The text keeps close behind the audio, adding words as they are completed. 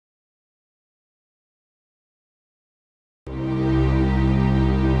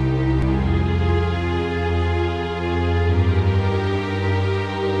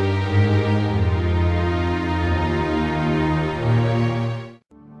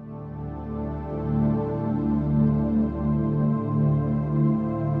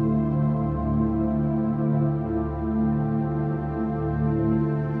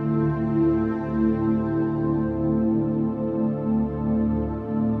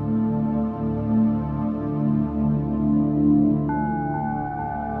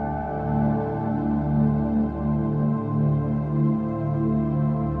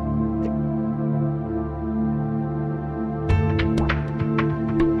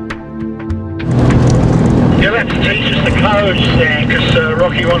have to teach us the codes then, because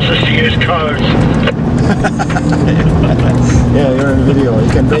Rocky wants us to use codes. Yeah, you're in video. You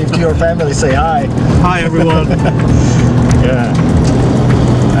can wave to your family, say hi. Hi everyone. Yeah.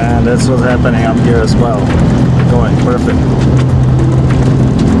 And that's what's happening up here as well. Going perfect.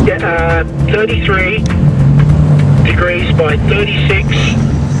 Yeah, 33 degrees by 36.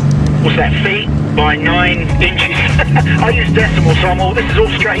 What's that, feet by 9 inches? I use decimals, so this is all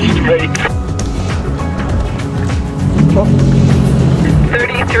strange to me.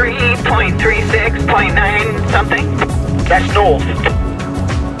 33.36.9 something? That's north.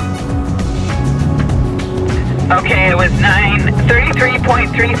 Okay, it was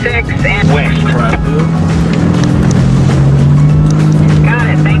 33.36 and West, crap. got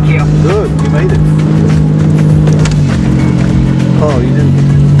it, thank you. Good, you made it. Oh, you didn't.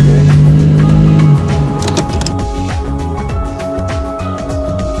 Okay.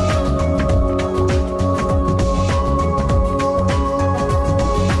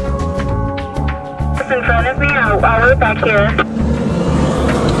 In front of me, I'll wait back here.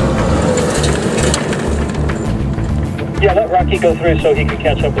 Yeah, let Rocky go through so he can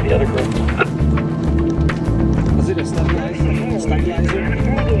catch up with the other group. Was it a stabilizer? Stabilizer?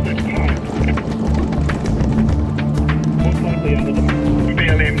 Most likely under the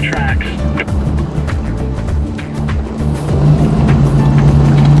BLM tracks.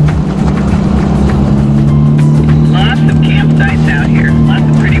 Lots of campsites out here, lots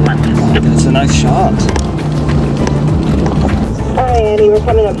of pretty ones. It's a nice shot. Hi Andy, we're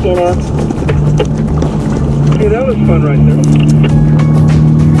coming up to you now. Hey, that was fun right there.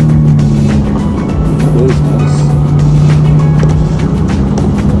 That is nice.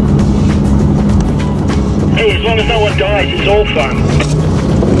 Hey, as long as no one dies, it's all fun.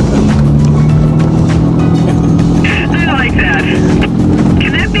 I like that.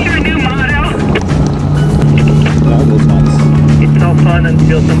 Can that be your new motto? That was nice. It's all fun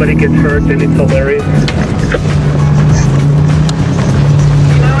until somebody gets hurt, and it's hilarious.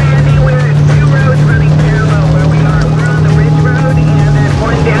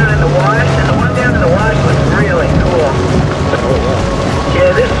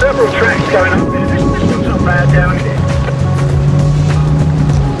 Tracks going up there. This one's not bad down here.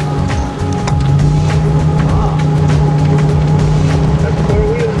 That's four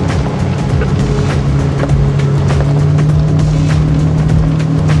wheels.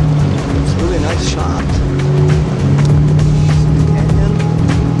 It's a really nice shot. Canyon.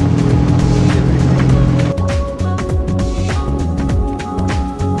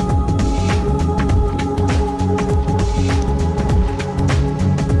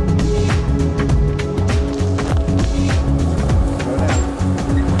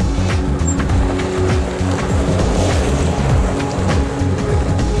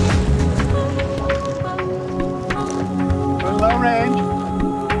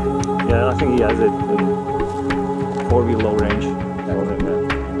 Yeah, I think he has it in 4-wheel low range.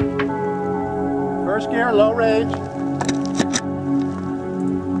 First gear, low range.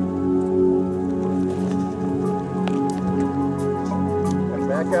 And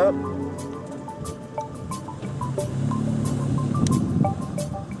back up.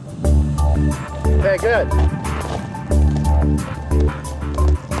 Okay, good.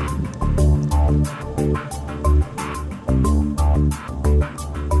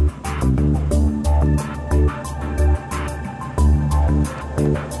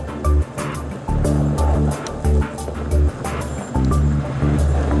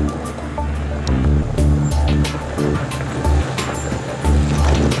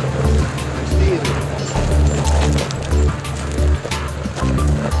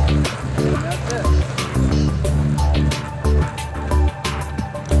 That's it.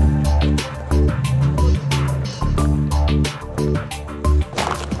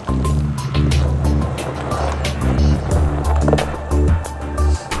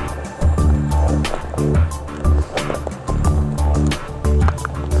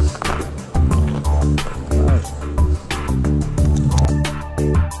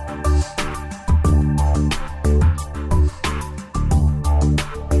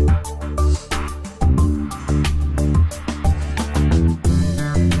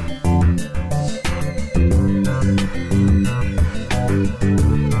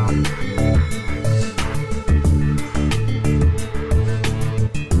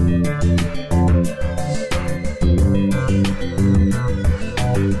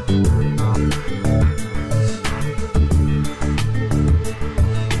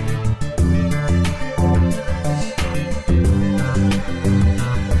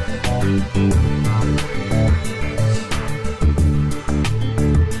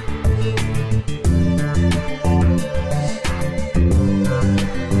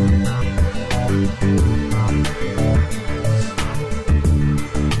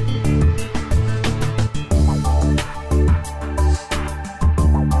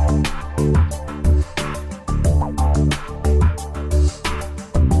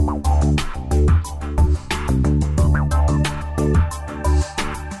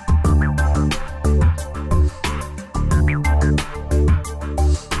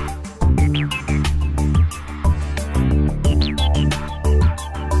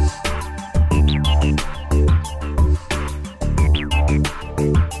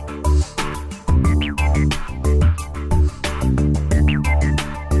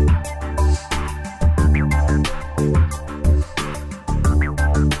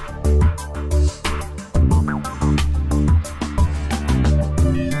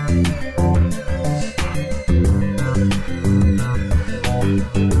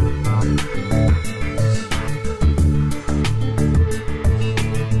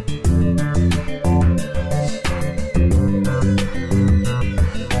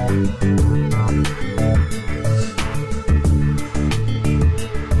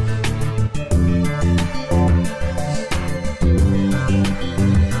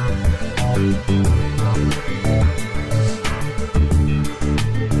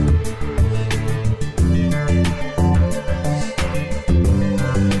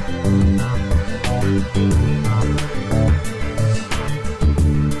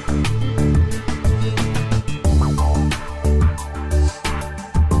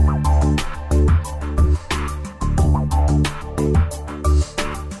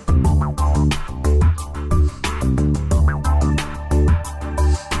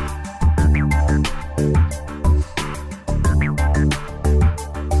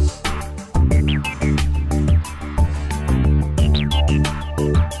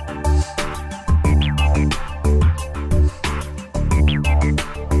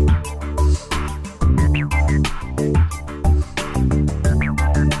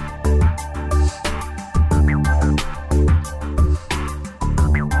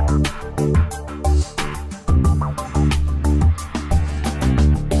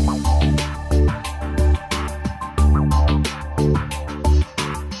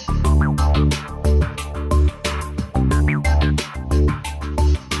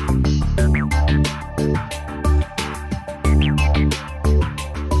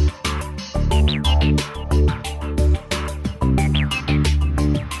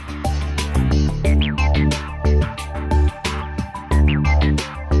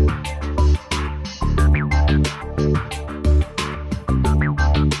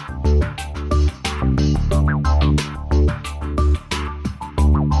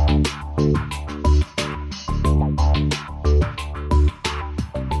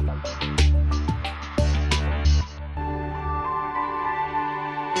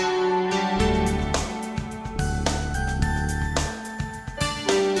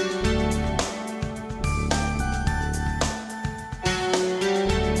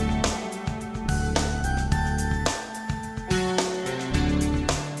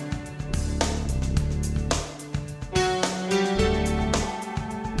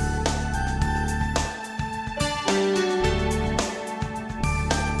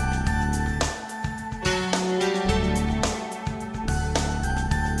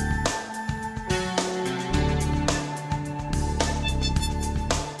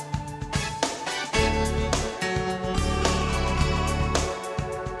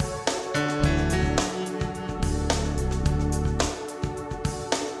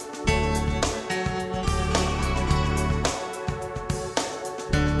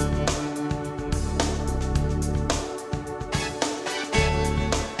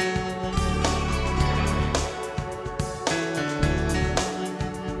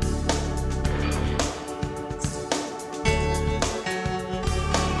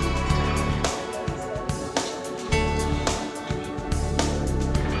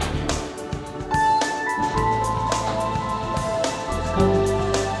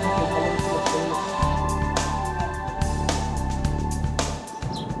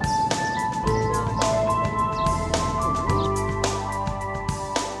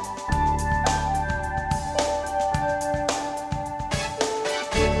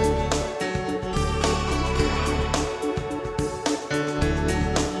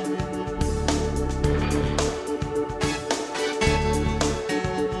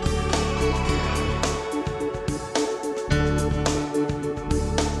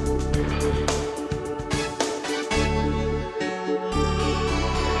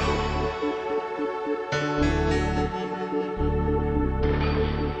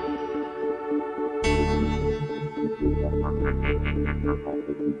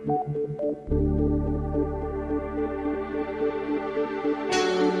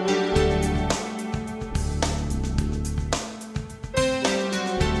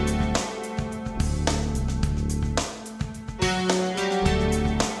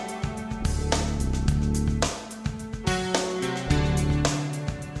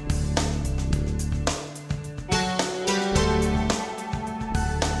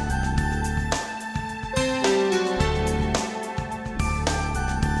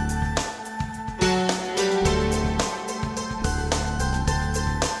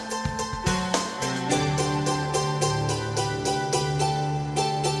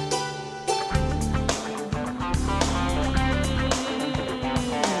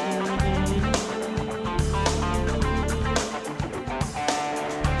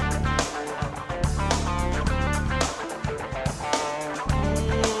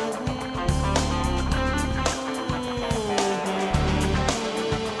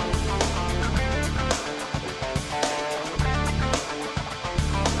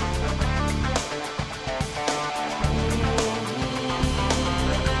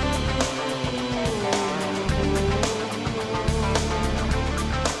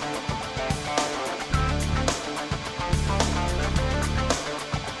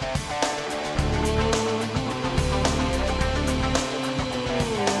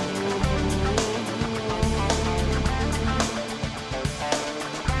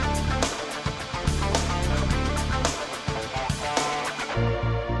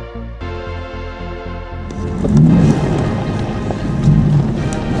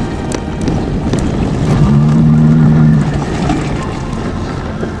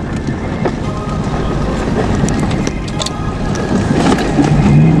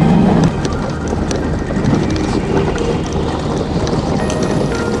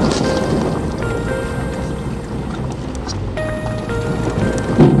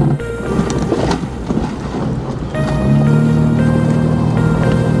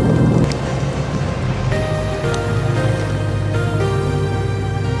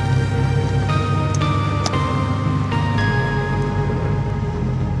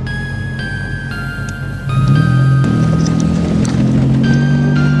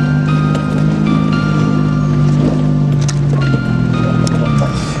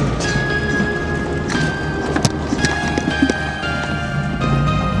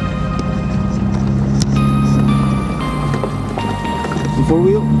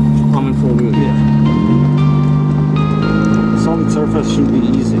 4-wheel? I'm in 4-wheel, yeah. Solid surface should be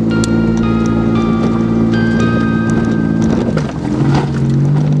easy.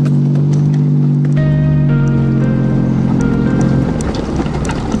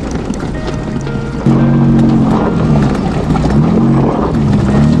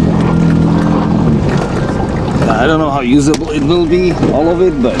 I don't know how usable it will be, all of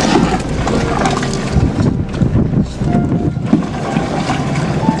it, but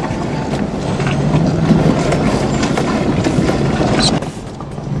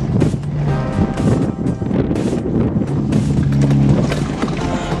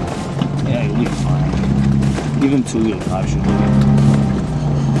yeah, it'll be fine. Even 2-wheel drive should be.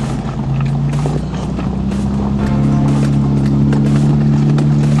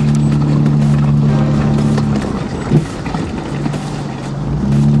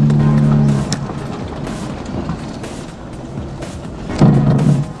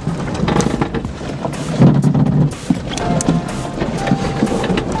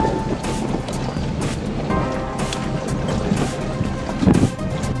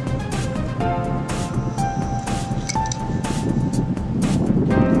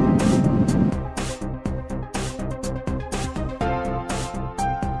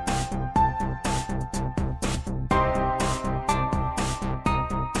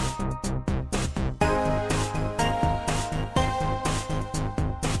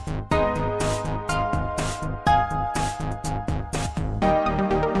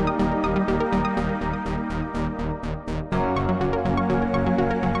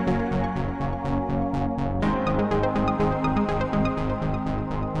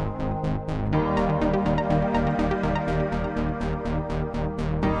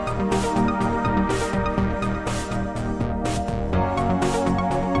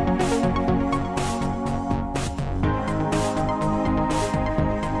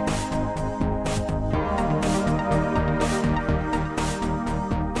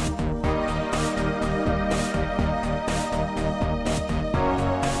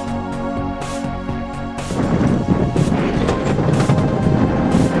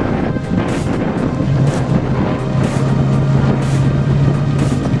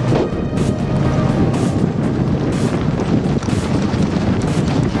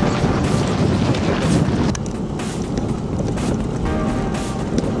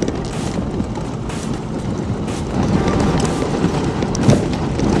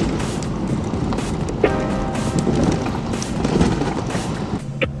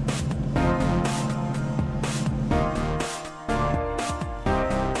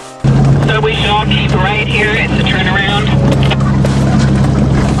 now, keep right here. It's a turnaround.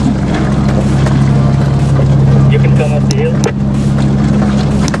 You can come up the hill.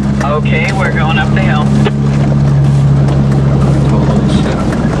 Okay, we're going up the hill. Holy shit.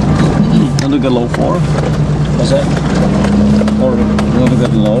 Want to get low 4? What's that? Or you want to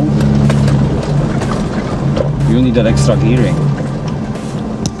get low? You need that extra gearing.